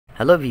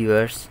Hello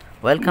viewers,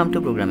 welcome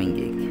to Programming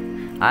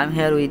Geek. I am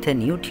here with a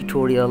new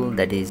tutorial,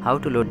 that is how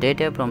to load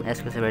data from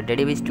SQL Server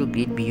Database to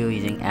GridView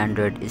using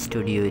Android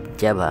Studio with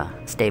Java,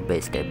 step by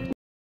step.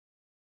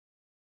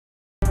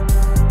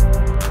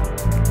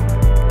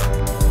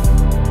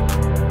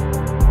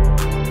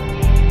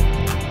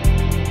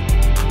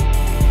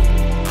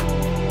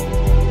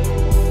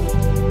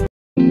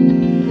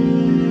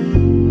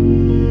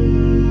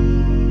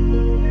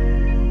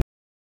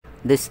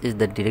 This is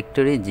the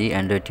directory G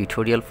Android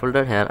tutorial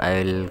folder. Here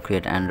I will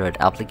create Android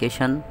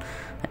application.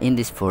 In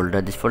this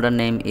folder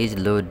name is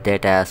load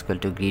data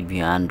SQL to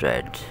GridView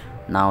Android.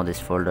 Now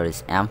this folder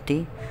is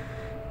empty.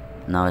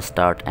 Now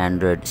start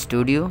Android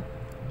Studio.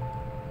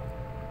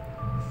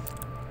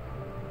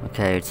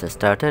 Okay, it's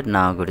started.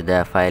 Now go to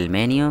the file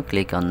menu,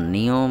 click on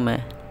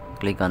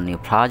new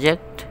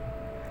project.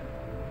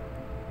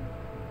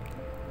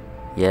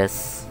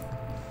 Yes.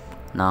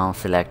 Now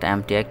select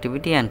empty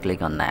activity and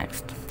click on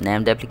next.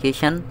 Name the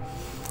application.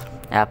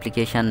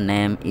 Application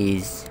name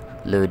is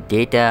load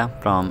data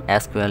from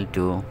SQL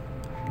to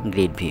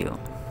GridView.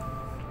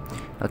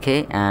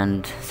 Okay,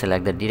 and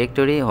select the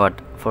directory what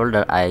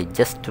folder I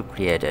just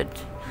created.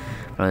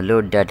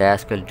 Load data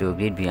SQL to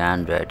GridView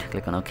Android.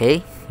 Click on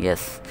OK.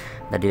 Yes,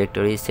 the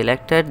directory is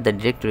selected. The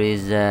directory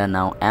is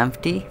now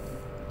empty.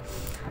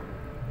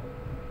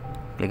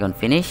 Click on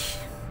finish.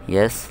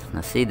 Yes,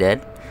 now see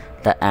that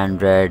the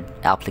Android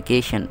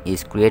application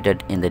is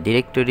created in the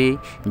directory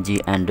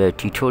G Android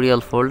tutorial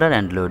folder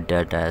and load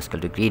data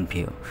SQL to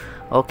GridView.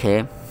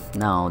 Okay,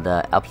 now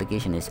the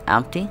application is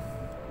empty.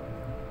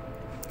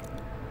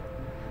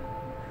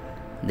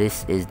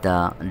 This is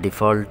the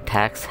default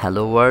text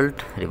hello world.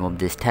 Remove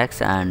this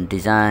text and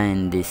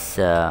design this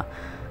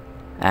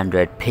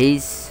Android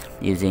page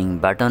using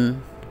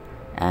button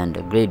and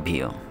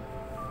GridView.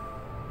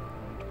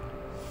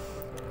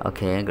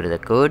 Okay, go to the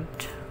code.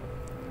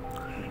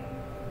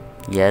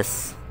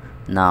 Yes,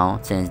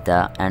 now change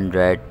the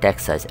Android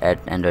text size. Add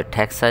Android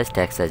text size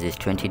is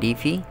 20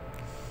 dp.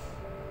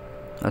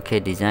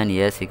 Okay, design.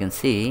 Yes, you can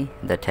see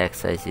the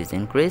text size is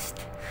increased,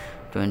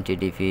 20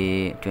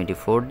 dp,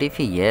 24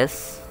 dp.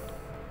 Yes,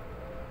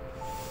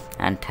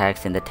 and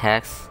text in the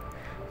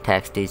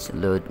text is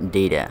load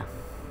data.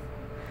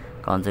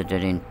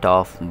 Concentrating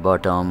top,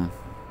 bottom,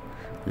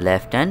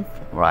 left and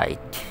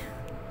right.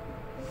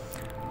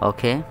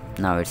 Okay,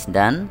 now it's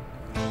done.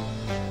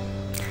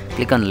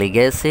 Click on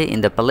legacy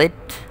in the palette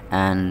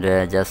and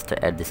just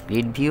add this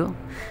grid view.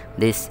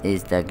 This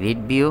is the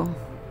grid view.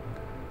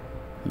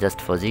 Just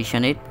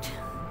position it.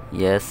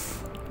 Yes,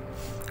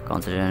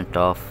 concentrate on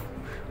top,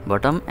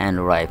 bottom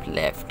and right,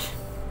 left.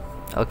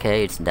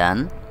 Okay, it's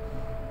done.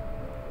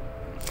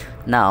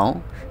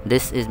 Now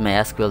this is my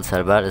SQL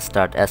Server.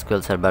 Start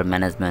SQL Server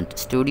Management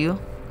Studio.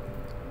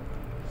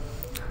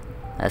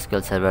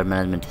 SQL Server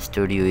Management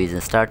Studio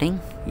is starting.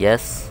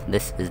 Yes,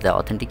 this is the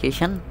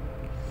authentication.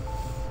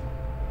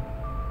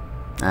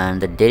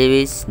 And the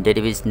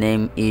database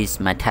name is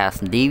my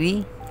task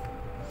DB,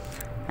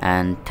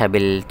 and table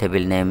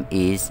name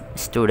is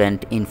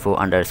student info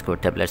underscore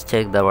table. Let's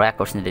check the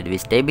records in the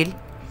database table.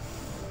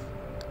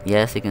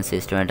 Yes, you can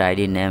see student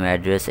ID, name,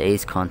 address,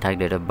 age, contact,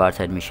 date of birth,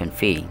 admission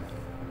fee,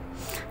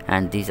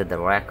 and these are the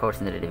records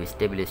in the database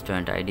table.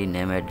 Student ID,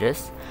 name,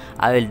 address.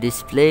 I will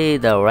display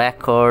the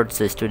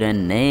records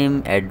student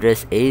name,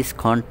 address, age,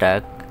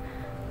 contact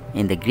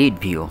in the grid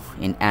view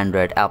in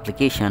Android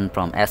application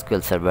from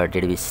SQL Server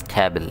Database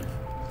table.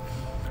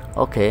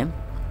 Okay,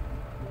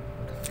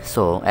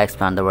 so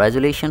expand the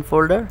resolution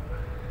folder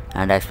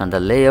and expand the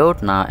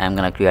layout. Now I'm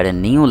gonna create a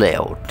new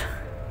layout.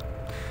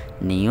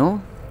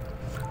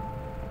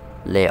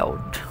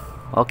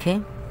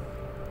 Okay,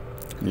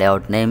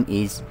 layout name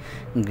is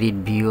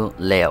grid view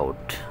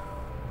layout.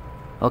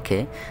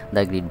 Okay,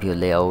 the grid view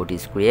layout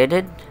is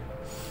created.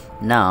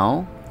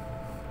 Now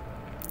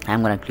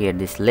I'm gonna create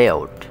this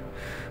layout.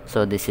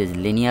 So this is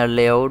linear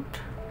layout.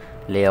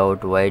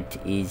 Layout width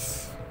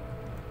is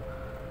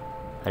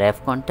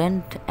ref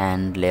content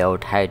and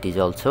layout height is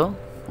also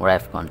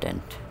ref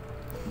content.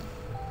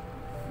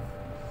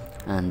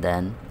 And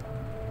then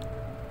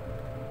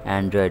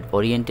Android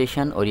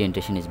orientation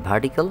is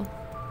vertical,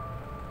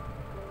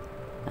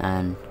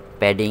 and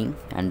padding,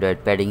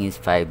 Android padding is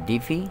 5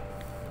 dp.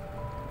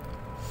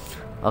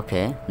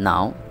 Okay,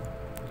 now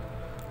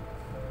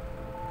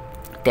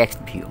text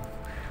view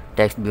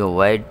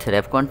width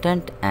ref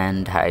content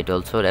and height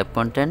also ref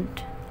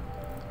content.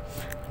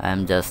 I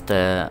am just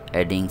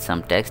adding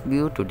some text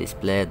view to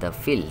display the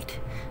field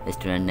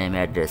student name,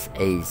 address,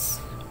 age.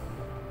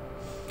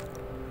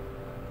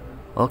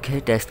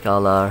 Okay, text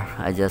color,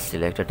 I just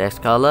select a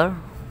text color,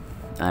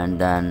 and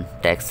then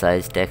text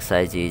size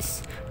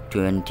is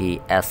 20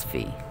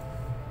 sv.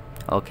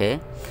 Okay,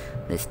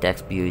 this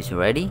text view is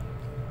ready.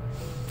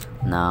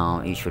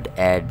 Now you should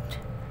add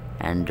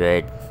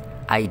Android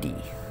ID.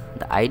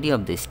 The ID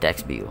of this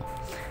text view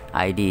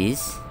ID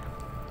is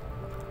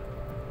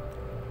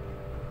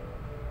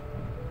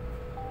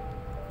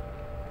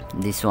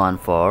this one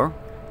for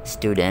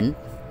student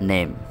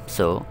name.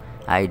 So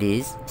ID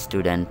is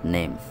student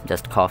name.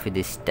 Just copy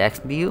this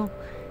text view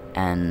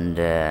and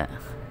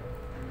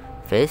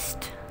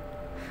paste.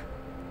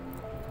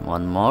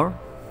 One more.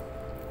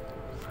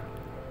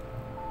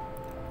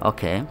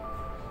 Okay,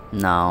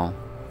 now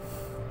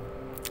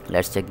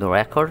let's check the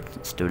record.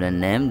 Student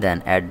name,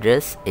 then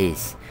address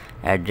is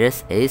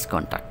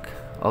contact.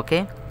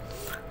 Okay,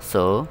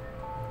 so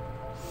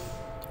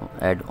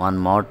add one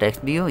more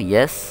text view.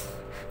 Yes,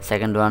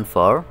 second one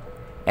for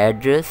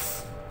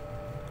address,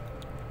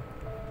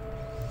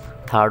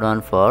 third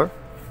one for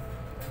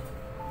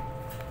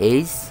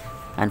age,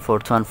 and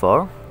fourth one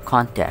for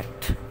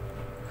contact.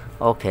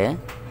 Okay,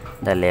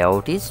 the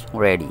layout is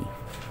ready.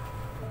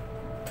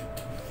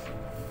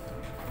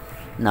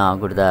 Now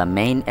go to the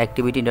main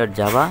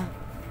activity.java.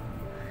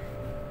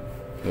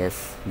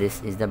 Yes,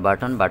 this is the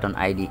button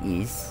ID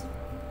is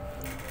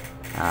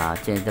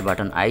change the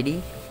button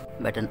ID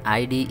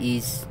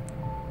is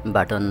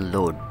button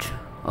load.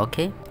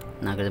 Okay,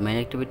 now go to the main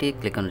activity,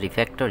 click on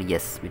refactor.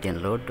 Yes,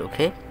 button load.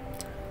 Okay,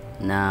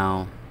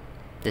 now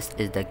this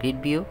is the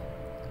grid view.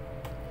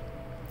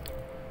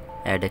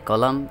 Add a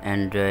column,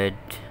 Android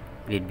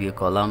GridView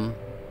column,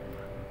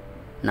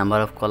 number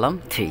of column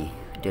 3.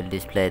 It will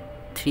display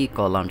 3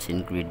 columns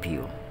in grid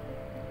view.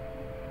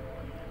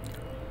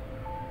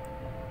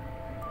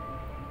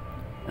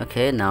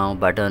 Okay, now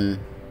button,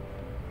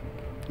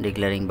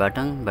 declaring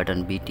button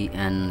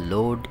btn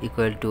load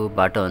equal to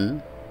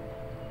button,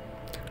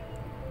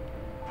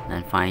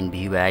 and find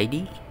view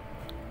id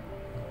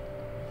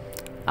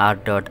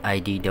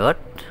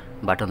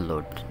r.id.button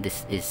load.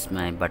 This is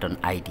my button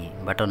id,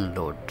 button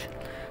load.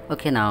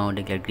 Okay, now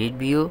declare grid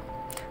view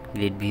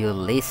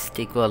list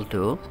equal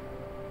to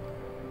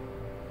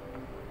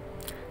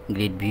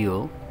grid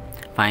view,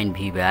 find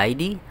view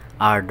id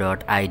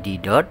r.id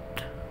dot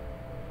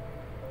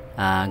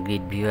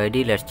grid view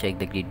id. Let's check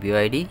the grid view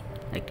id,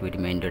 activity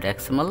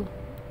main.xml.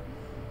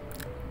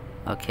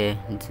 Okay,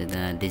 this is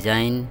the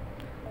design.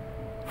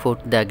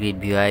 Put the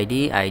grid view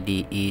id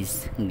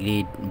is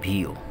grid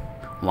view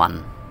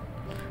 1.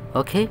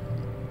 Okay,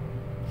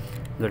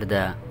 go to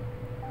the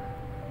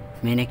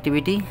main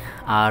activity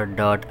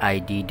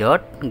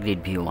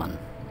r.id.gridview1.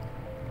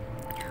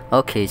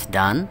 Okay, it's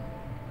done.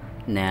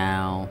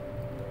 Now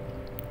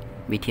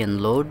btn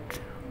load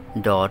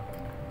dot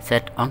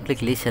set on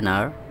click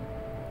listener,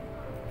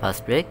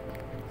 first break,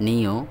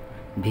 neo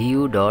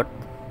view dot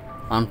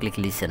on click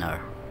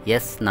listener.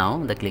 Yes,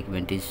 now the click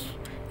event is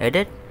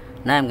added.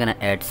 Now I'm gonna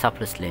add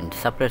suppress lint.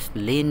 Suppress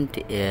lint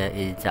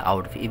is the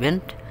out of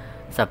event.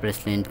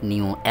 Suppress lint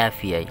new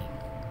FEI.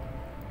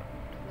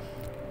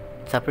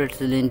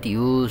 Suppress lint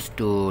used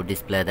to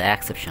display the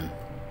exception.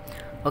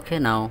 Okay,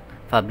 now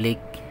public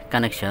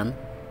connection.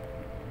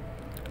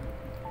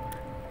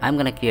 I'm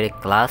gonna create a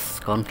class,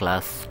 con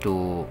class,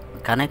 to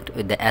connect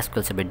with the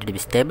SQL Server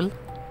database table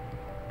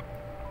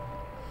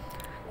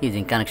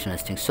using connection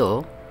string.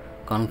 So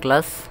con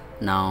class,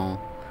 now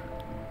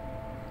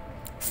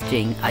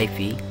string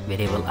IP,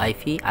 variable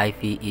IP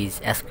is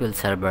SQL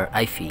Server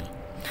IP.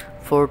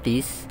 Port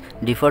is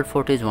default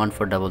port is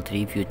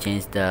 1433. If you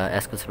change the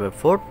SQL Server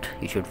port,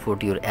 you should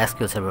put your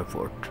SQL Server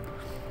port.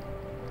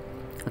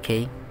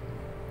 Okay,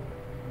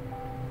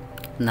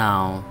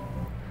 now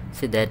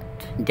see that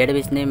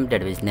database name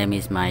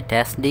is my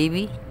test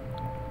db.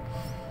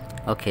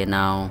 Okay,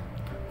 now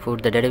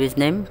put the database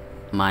name,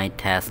 my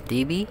test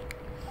db,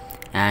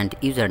 and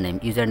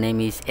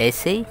username is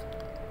SA,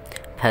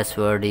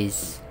 password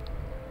is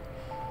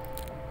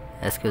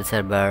SQL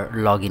Server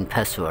login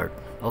password.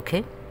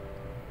 Okay,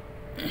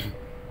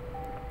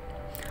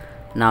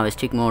 now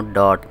strict mode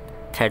dot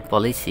thread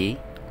policy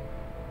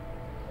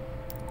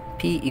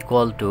p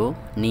equal to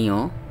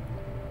neo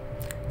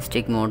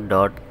strict mode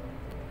dot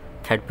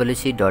thread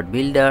policy dot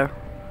builder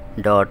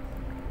dot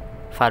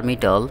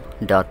formital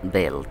dot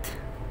build.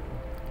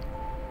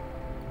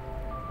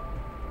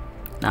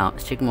 Now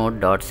strict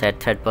mode dot set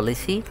thread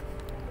policy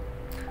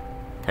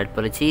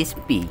is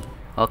p.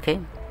 Okay,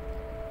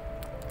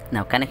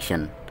 now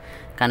connection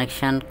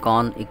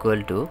con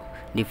equal to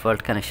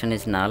default connection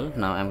is null.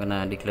 Now I'm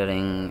gonna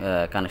declaring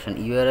connection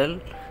URL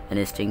and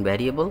a string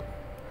variable.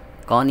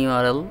 Con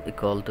URL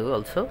equal to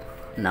also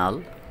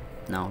null.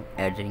 Now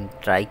adding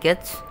try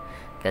catch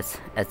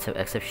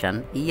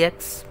exception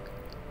ex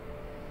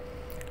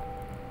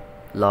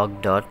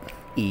log dot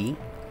e.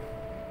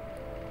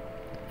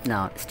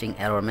 Now string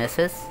error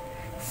message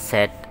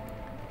set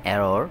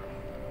error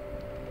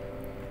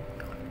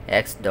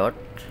x dot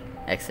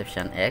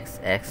exception x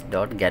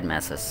dot get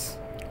message.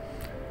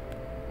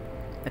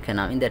 Okay,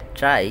 now in that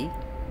try,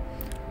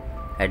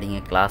 adding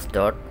a class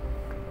dot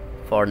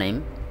for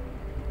name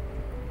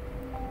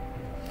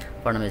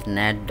is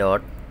net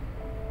dot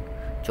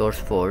source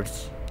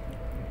force.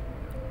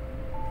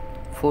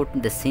 Put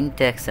the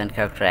syntax and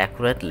character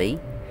accurately.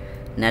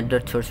 Net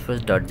dot source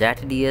force dot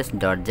zds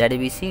dot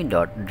zdbc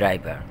dot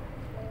driver.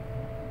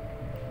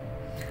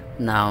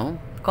 Now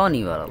con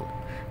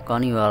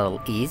URL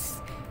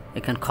is,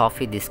 you can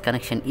copy this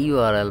connection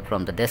URL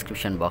from the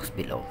description box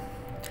below.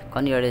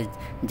 Con URL is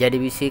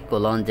zdbc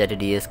colon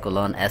zds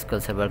colon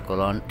SQL Server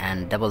colon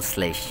and double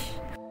slash.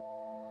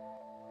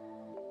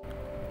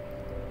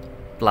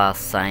 plus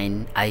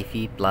sign,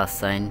 IP plus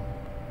sign,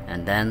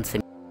 and then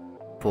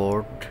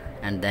port,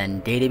 and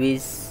then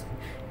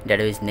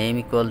database name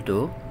equal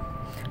to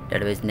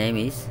database name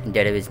is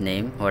database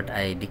name what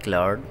I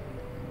declared,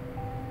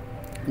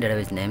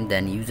 database name,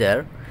 then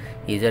user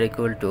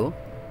equal to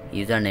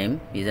username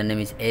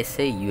is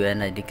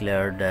SAUN, I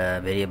declared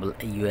variable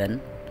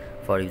UN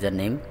for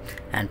username,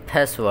 and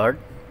password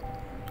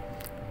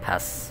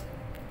pass.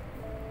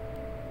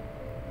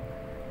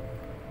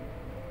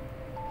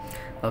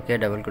 Okay,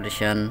 double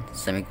quotation,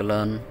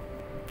 semicolon.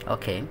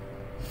 Okay,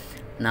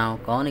 now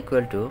con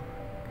equal to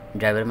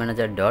driver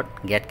manager dot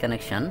get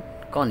connection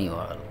con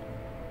URL.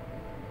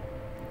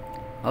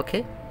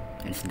 Okay,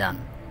 it's done.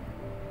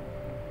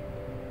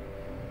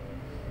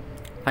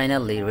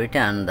 Finally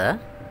return the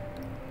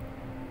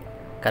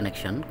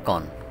connection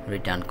con,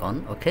 return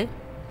con. Okay,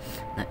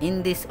 now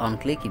in this on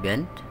click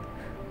event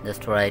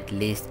just write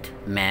list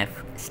map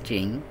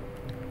string,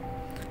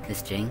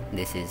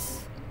 this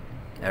is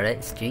array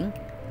string,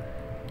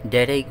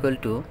 data equal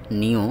to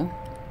new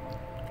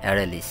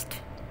array list,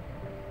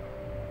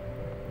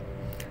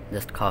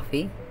 just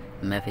copy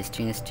map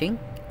string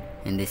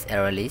in this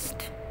array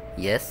list,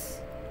 yes,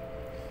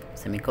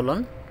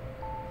 semicolon.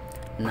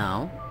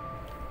 Now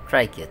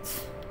try catch,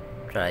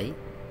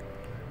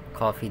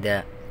 copy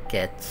the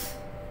catch,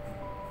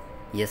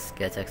 yes,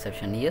 catch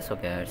exception, yes,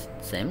 okay, it's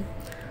same,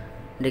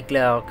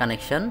 declare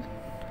connection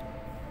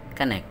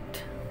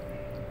connect,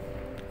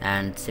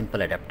 and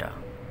simple adapter.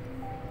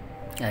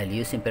 I'll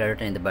use simple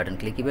adapter in the button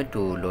click event to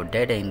load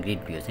data in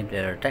GridView, simple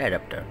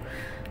adapter.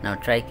 Now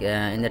try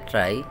in the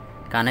try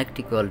connect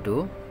equal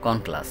to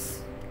con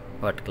class,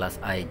 what class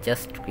I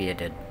just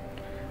created,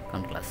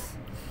 con class.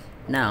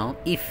 Now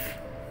if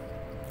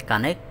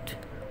connect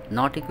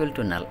not equal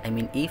to null, I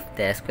mean if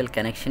the SQL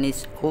connection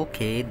is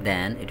okay,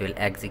 then it will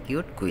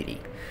execute query.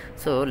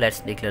 So let's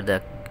declare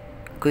the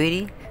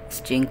query,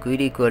 string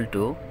query equal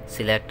to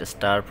select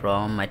star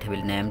from my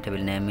table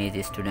name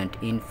is student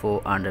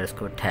info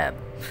underscore tab,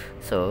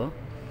 so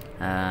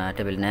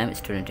table name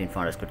student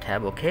info underscore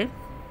tab. Okay,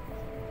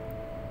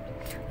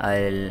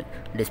 I'll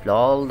display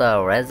all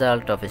the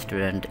result of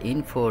student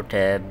info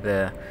tab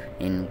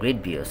in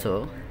GridView.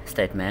 So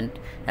statement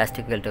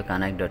SQL to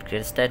connect dot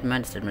create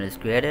statement is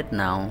created.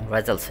 Now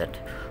result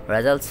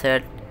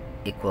set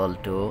equal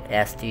to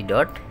st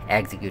dot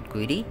execute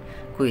query,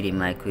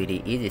 my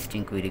query is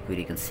string query,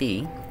 you can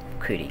see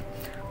query.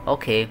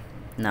 Okay,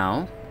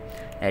 now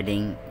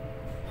adding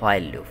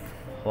while loop,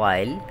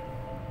 while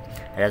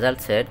result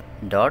set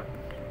dot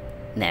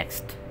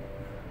next,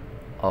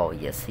 oh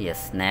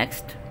yes,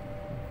 next.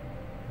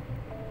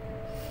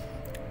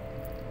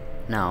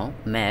 Now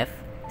map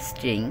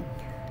string,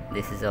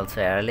 this is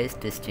also array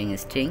list, string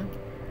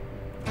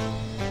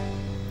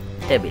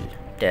table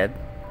tab,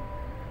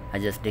 I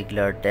just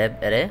declared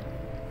tab array,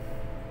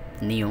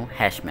 new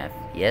hash map,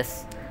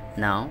 yes.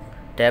 Now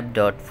tab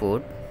dot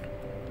food,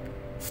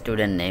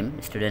 student name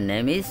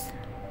is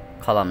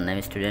column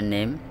name, student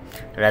name,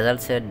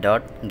 result set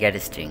dot get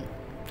string,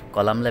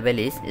 column label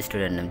is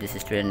student name, this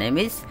student name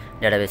is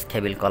database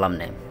table column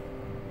name,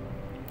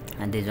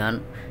 and this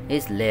one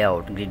is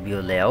layout,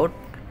 GridView layout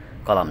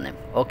column name.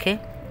 Okay,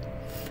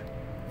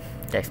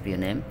 text view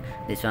name,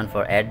 this one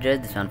for address,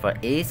 this one for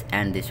age,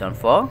 and this one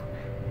for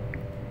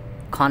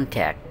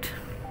contact,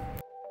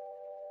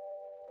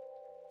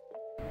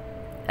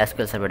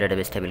 SQL Server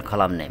database table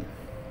column name,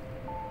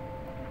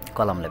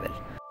 column label.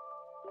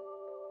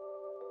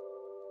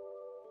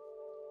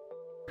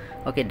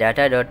 Okay,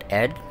 data dot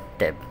add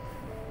tab,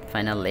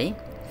 finally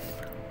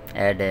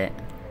add a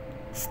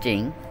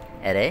string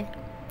array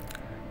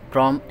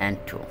from and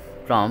to,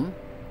 from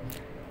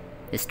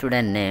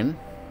student name,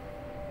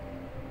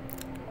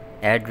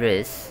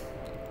 address,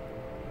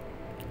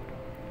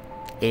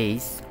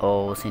 age,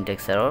 oh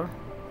syntax error,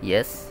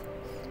 yes,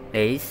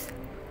 age,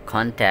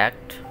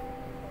 contact,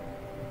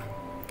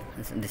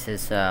 this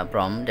is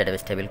from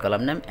database table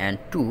column name, and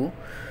to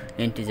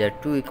integer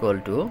 2 equal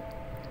to,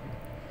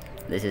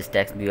 this is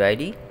text view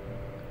id,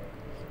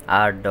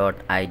 r dot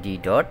id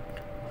dot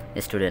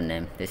student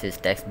name, this is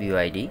text view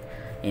id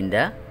in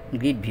the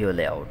GridView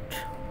layout.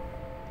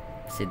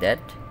 See that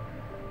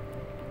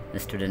the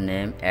student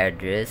name,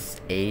 address,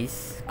 age,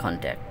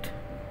 contact.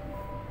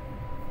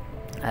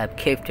 I have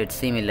kept it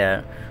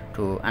similar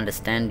to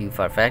understand you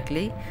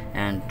perfectly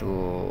and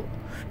to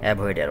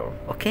avoid error.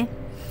 Okay,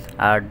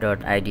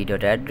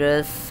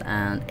 r.id.address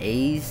and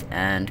age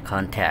and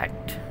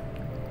contact.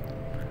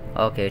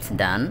 Okay, it's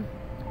done.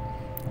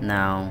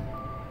 Now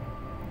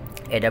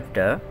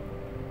adapter,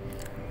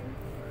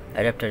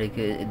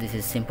 this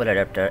is simple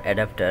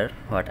adapter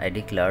what I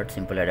declared,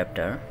 simple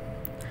adapter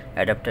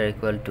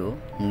equal to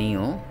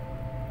new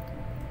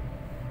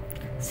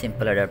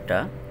simple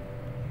adapter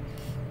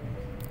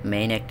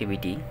main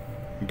activity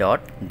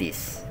dot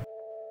this,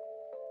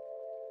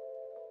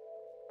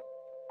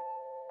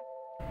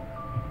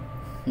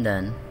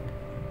 then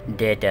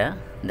data,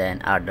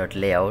 then r dot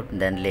layout,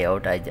 then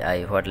layout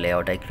I what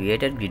layout I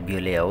created,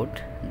 GridView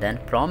layout, then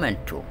from and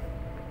to.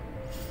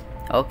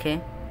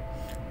 Okay,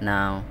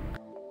 now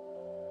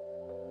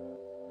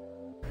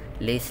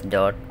list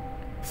dot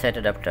set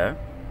adapter.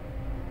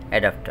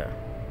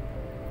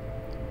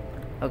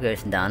 Okay,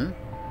 it's done.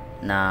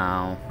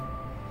 Now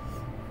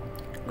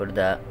go to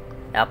the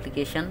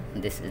application.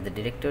 This is the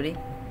directory.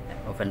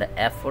 Open the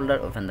F folder,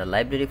 open the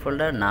library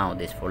folder. Now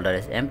this folder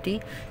is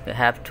empty. You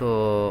have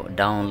to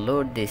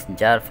download this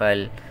jar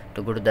file.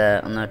 To go to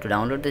the to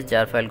download this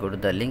jar file, go to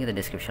the link in the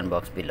description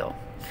box below.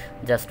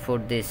 Just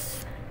put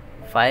this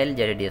file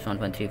JDS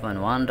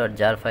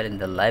 1.3.1.jar file in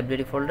the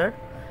library folder,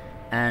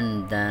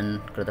 and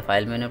then go to the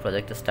file menu,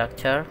 project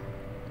structure,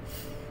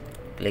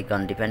 click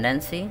on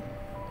dependency,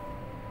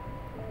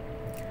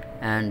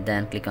 and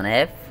then click on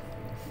F,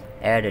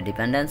 add a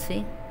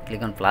dependency,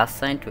 click on plus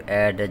sign to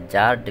add a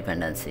jar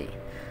dependency.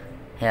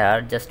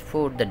 Here just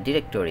put the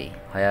directory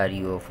where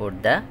you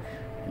put the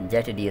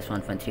JDS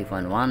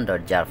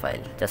 1.3.1.jar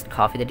file. Just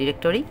copy the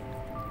directory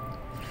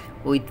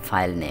with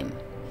file name.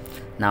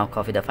 Now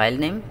copy the file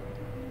name,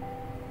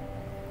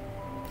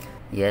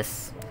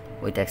 yes,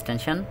 with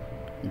extension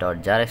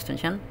 .jar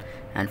extension,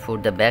 and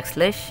put the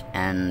backslash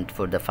and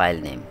put the file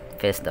name,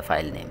 paste the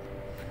file name,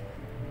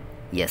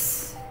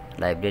 yes,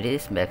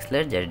 libraries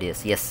backslash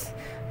JDS, yes,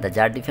 the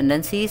jar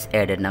dependency is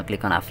added. Now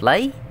click on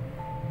apply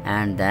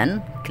and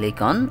then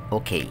click on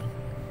OK.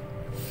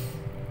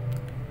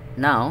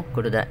 Now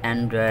go to the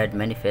Android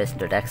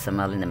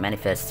manifest.xml in the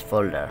manifest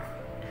folder.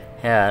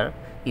 Here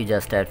you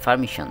just add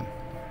permission.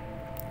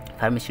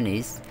 Permission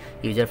is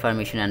user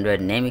permission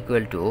Android name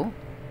equal to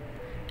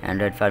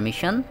Android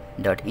permission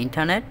dot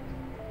internet,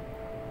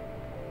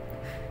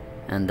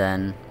 and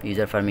then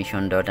user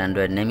permission dot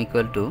Android name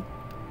equal to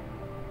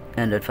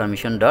Android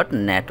permission dot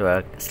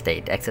network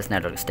state, access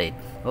network state.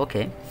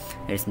 Okay,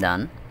 it's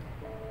done.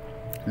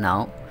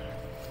 Now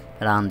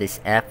run this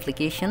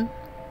application.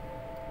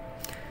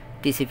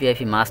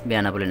 TCP/IP must be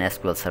enabled in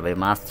SQL Server. You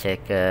must check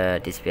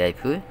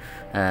TCP/IP.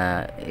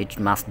 It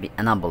must be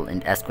enabled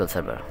in SQL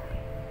Server.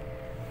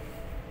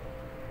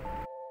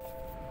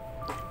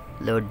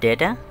 Load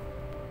data.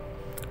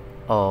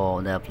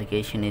 Oh, the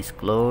application is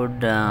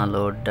closed.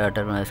 Load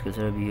data from SQL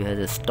Server view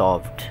has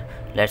stopped.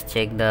 Let's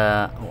check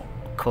the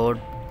code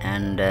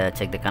and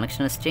check the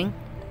connection string.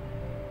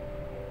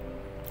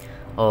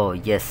 Oh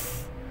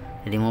yes,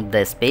 remove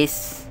the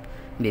space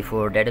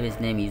before database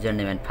name,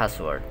 username and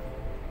password.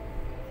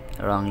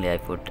 Wrongly I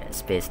put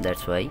space,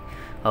 that's why.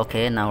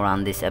 Okay, now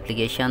run this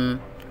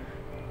application,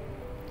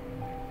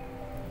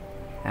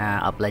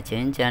 apply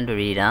change and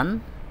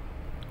rerun.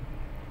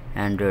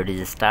 Android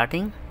is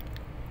starting.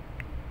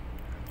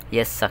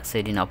 Yes,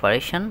 succeed in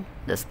operation.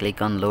 Just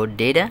click on load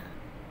data.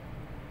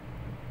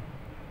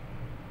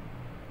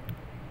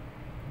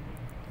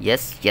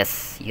 Yes,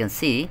 you can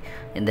see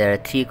there are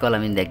 3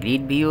 columns in the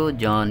grid view: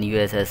 John,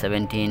 USA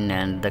 17,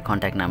 and the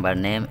contact number,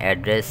 name,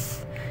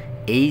 address,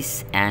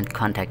 age and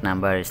contact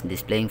number is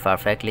displaying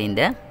perfectly in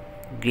the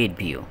grid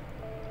view.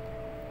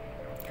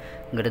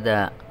 Go to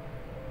the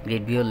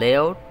grid view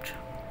layout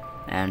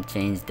and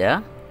change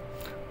the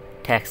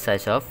text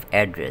size of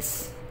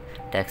address.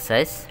 Text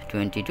size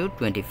 20 to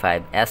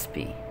 25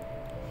 SP.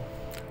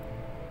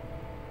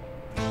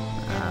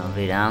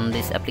 Rerun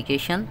this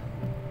application.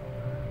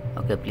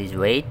 Okay, please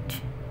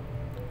wait.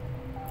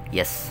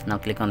 Yes, now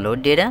click on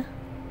load data.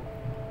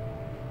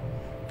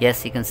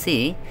 Yes, you can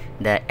see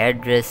the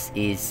address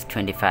is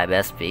 25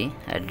 SP.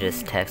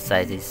 Address text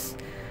size is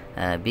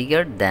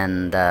bigger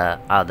than the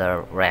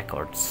other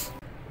records.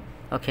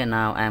 Okay,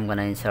 now I'm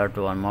gonna insert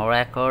one more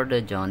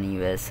record, John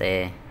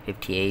USA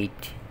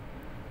 58.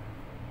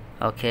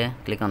 Okay,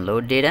 click on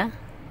load data.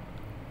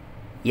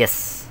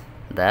 Yes,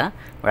 the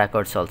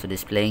records also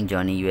displaying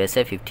Johnny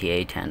USA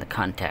 58 and the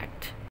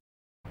contact.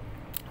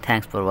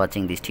 Thanks for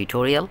watching this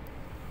tutorial.